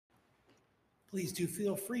Please do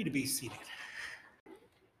feel free to be seated.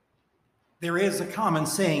 There is a common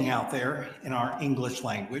saying out there in our English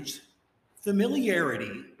language: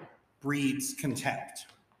 familiarity breeds contempt.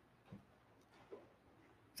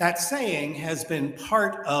 That saying has been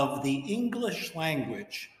part of the English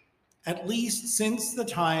language at least since the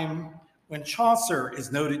time when Chaucer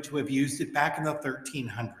is noted to have used it back in the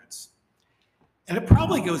 1300s. And it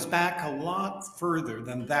probably goes back a lot further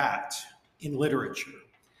than that in literature,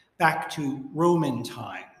 back to Roman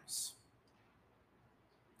times.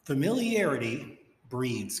 Familiarity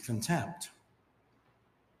breeds contempt.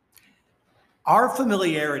 Our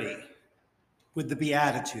familiarity with the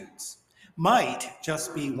Beatitudes might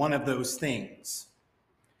just be one of those things.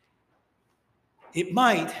 It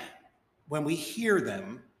might, when we hear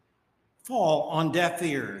them, fall on deaf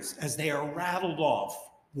ears as they are rattled off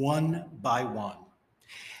one by one.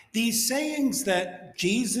 These sayings that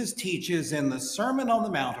Jesus teaches in the Sermon on the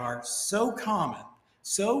Mount are so common,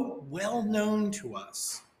 so well known to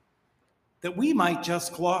us, that we might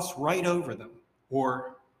just gloss right over them,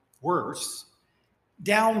 or worse,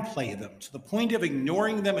 downplay them to the point of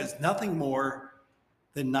ignoring them as nothing more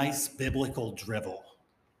than nice biblical drivel.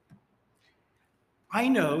 I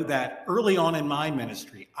know that early on in my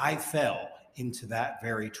ministry, I fell into that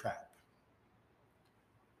very trap.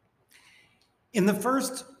 In the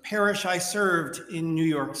first parish I served in New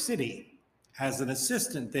York City, as an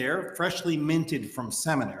assistant there, freshly minted from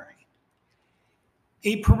seminary,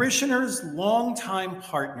 a parishioner's longtime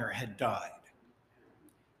partner had died.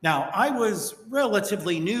 Now, I was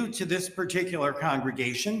relatively new to this particular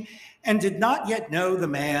congregation and did not yet know the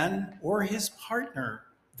man or his partner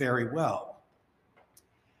very well.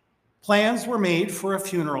 Plans were made for a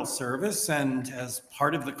funeral service, and as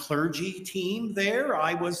part of the clergy team there,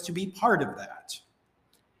 I was to be part of that.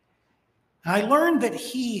 I learned that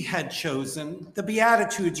he had chosen the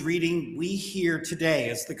Beatitudes reading we hear today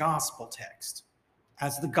as the gospel text,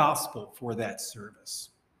 as the gospel for that service.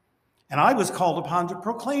 And I was called upon to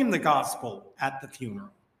proclaim the gospel at the funeral.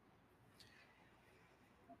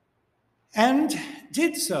 And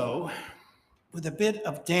did so with a bit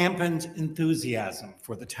of dampened enthusiasm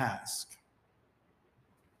for the task.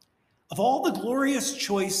 Of all the glorious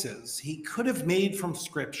choices he could have made from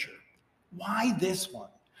Scripture, why this one?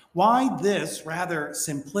 Why this rather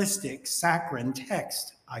simplistic saccharine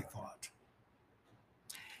text, I thought.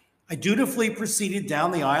 I dutifully proceeded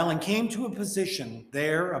down the aisle and came to a position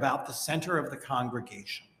there about the center of the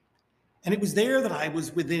congregation. And it was there that I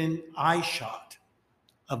was within eyeshot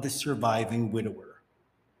of the surviving widower.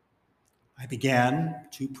 I began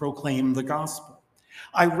to proclaim the gospel.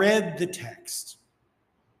 I read the text.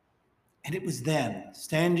 And it was then,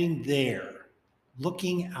 standing there,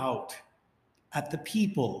 looking out at the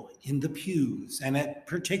people in the pews, and in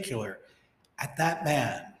particular at that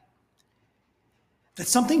man, that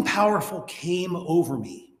something powerful came over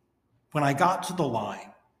me when I got to the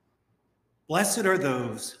line. Blessed are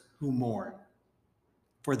those who mourn,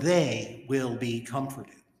 for they will be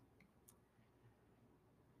comforted.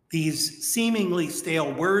 These seemingly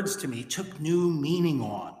stale words to me took new meaning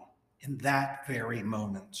on in that very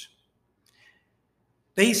moment.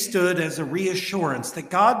 They stood as a reassurance that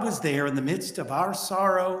God was there in the midst of our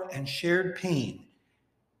sorrow and shared pain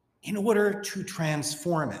in order to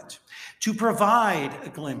transform it, to provide a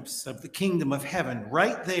glimpse of the kingdom of heaven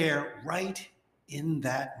right there, right in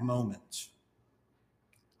that moment.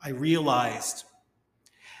 I realized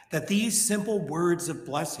that these simple words of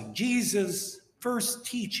blessing, Jesus' first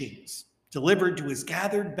teachings delivered to his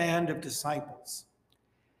gathered band of disciples,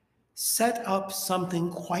 set up something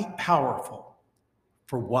quite powerful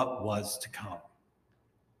for what was to come.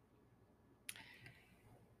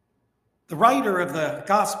 The writer of the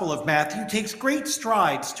Gospel of Matthew takes great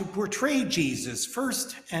strides to portray Jesus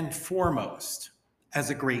first and foremost as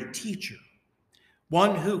a great teacher,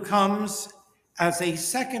 one who comes as a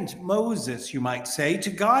second Moses, you might say, to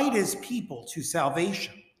guide his people to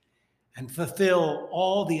salvation and fulfill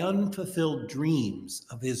all the unfulfilled dreams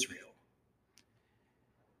of Israel.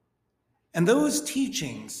 And those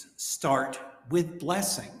teachings start with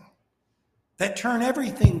blessing that turn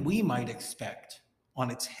everything we might expect on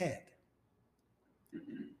its head.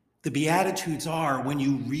 The Beatitudes are, when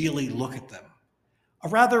you really look at them, a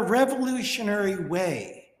rather revolutionary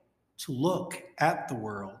way to look at the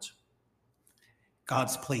world,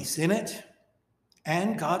 God's place in it,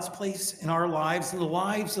 and God's place in our lives and the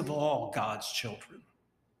lives of all God's children.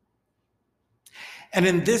 And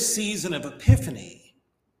in this season of Epiphany,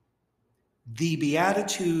 the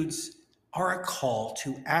Beatitudes are a call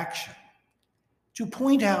to action, to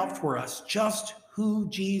point out for us just who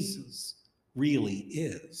Jesus really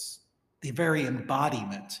is, the very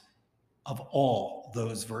embodiment of all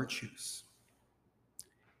those virtues.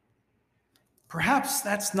 Perhaps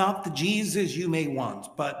that's not the Jesus you may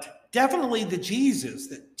want, but definitely the Jesus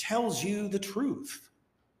that tells you the truth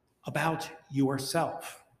about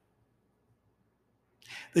yourself.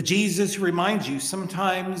 The Jesus who reminds you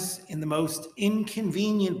sometimes in the most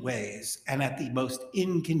inconvenient ways and at the most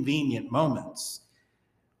inconvenient moments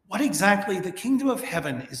what exactly the kingdom of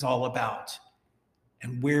heaven is all about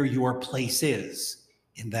and where your place is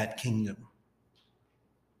in that kingdom.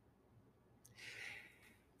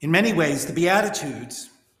 In many ways, the Beatitudes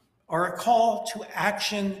are a call to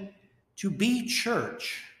action to be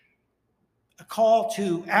church, a call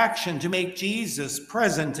to action to make Jesus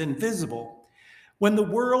present and visible when the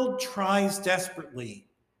world tries desperately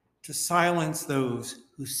to silence those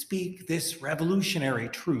who speak this revolutionary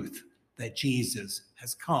truth that Jesus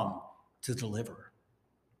has come to deliver.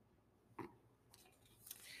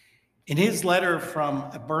 In his letter from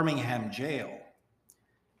a Birmingham jail,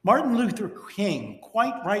 Martin Luther King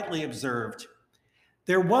quite rightly observed,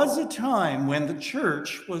 "There was a time when the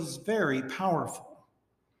church was very powerful.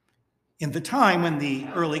 In the time when the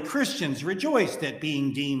early Christians rejoiced at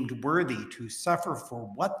being deemed worthy to suffer for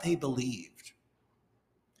what they believed.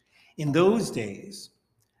 In those days,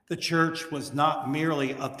 the church was not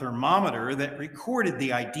merely a thermometer that recorded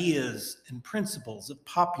the ideas and principles of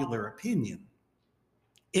popular opinion.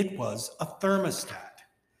 It was a thermostat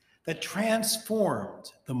that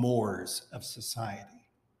transformed the mores of society."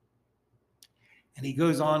 And he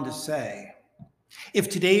goes on to say, if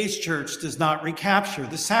today's church does not recapture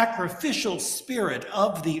the sacrificial spirit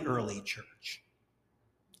of the early church,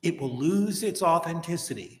 it will lose its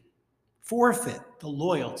authenticity, forfeit the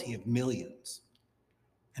loyalty of millions,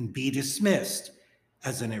 and be dismissed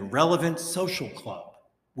as an irrelevant social club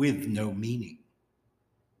with no meaning.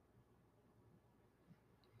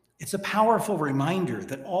 It's a powerful reminder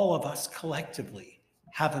that all of us collectively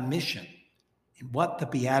have a mission in what the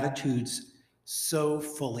Beatitudes so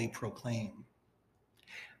fully proclaim.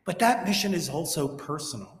 But that mission is also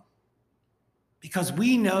personal, because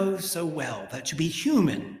we know so well that to be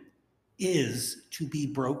human is to be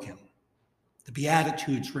broken. The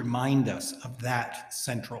Beatitudes remind us of that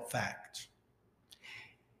central fact.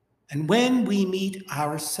 And when we meet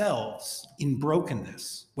ourselves in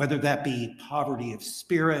brokenness, whether that be poverty of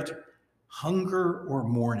spirit, hunger or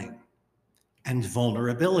mourning, and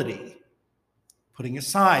vulnerability, putting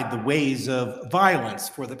aside the ways of violence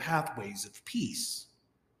for the pathways of peace,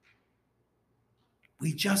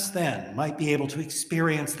 we just then might be able to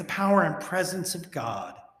experience the power and presence of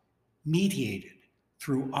God mediated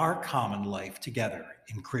through our common life together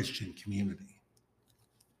in Christian community.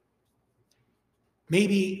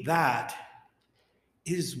 Maybe that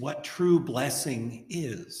is what true blessing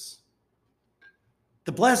is.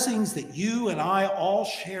 The blessings that you and I all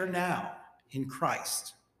share now in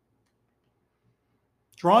Christ.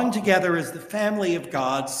 Drawing together as the family of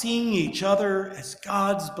God, seeing each other as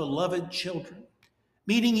God's beloved children,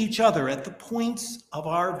 meeting each other at the points of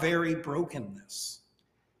our very brokenness,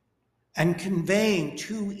 and conveying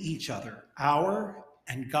to each other our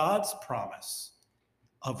and God's promise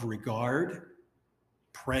of regard,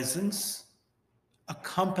 presence,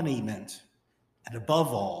 accompaniment, and above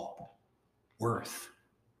all, worth.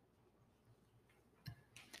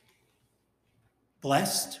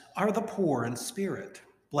 Blessed are the poor in spirit.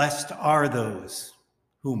 Blessed are those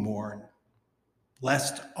who mourn.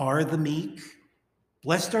 Blessed are the meek.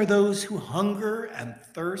 Blessed are those who hunger and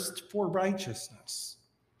thirst for righteousness.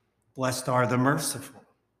 Blessed are the merciful.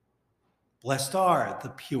 Blessed are the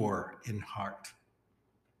pure in heart.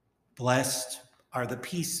 Blessed are the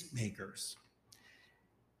peacemakers.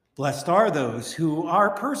 Blessed are those who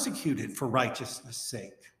are persecuted for righteousness'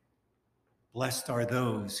 sake. Blessed are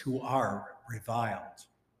those who are reviled.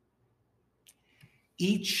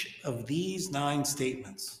 Each of these 9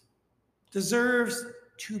 statements deserves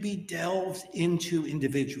to be delved into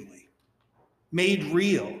individually, made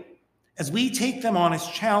real as we take them on as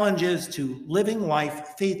challenges to living life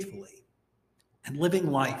faithfully and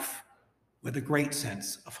living life with a great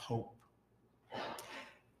sense of hope.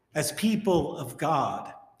 As people of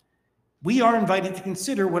God, we are invited to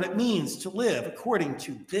consider what it means to live according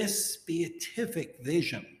to this beatific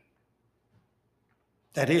vision.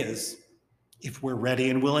 That is, if we're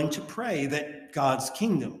ready and willing to pray that God's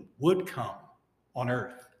kingdom would come on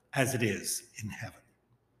earth as it is in heaven.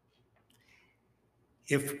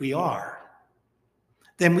 If we are,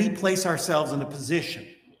 then we place ourselves in a position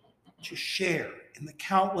to share in the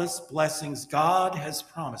countless blessings God has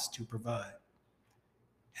promised to provide.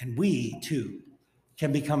 And we, too,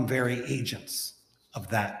 can become very agents of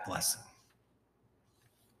that blessing.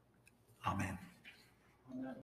 Amen.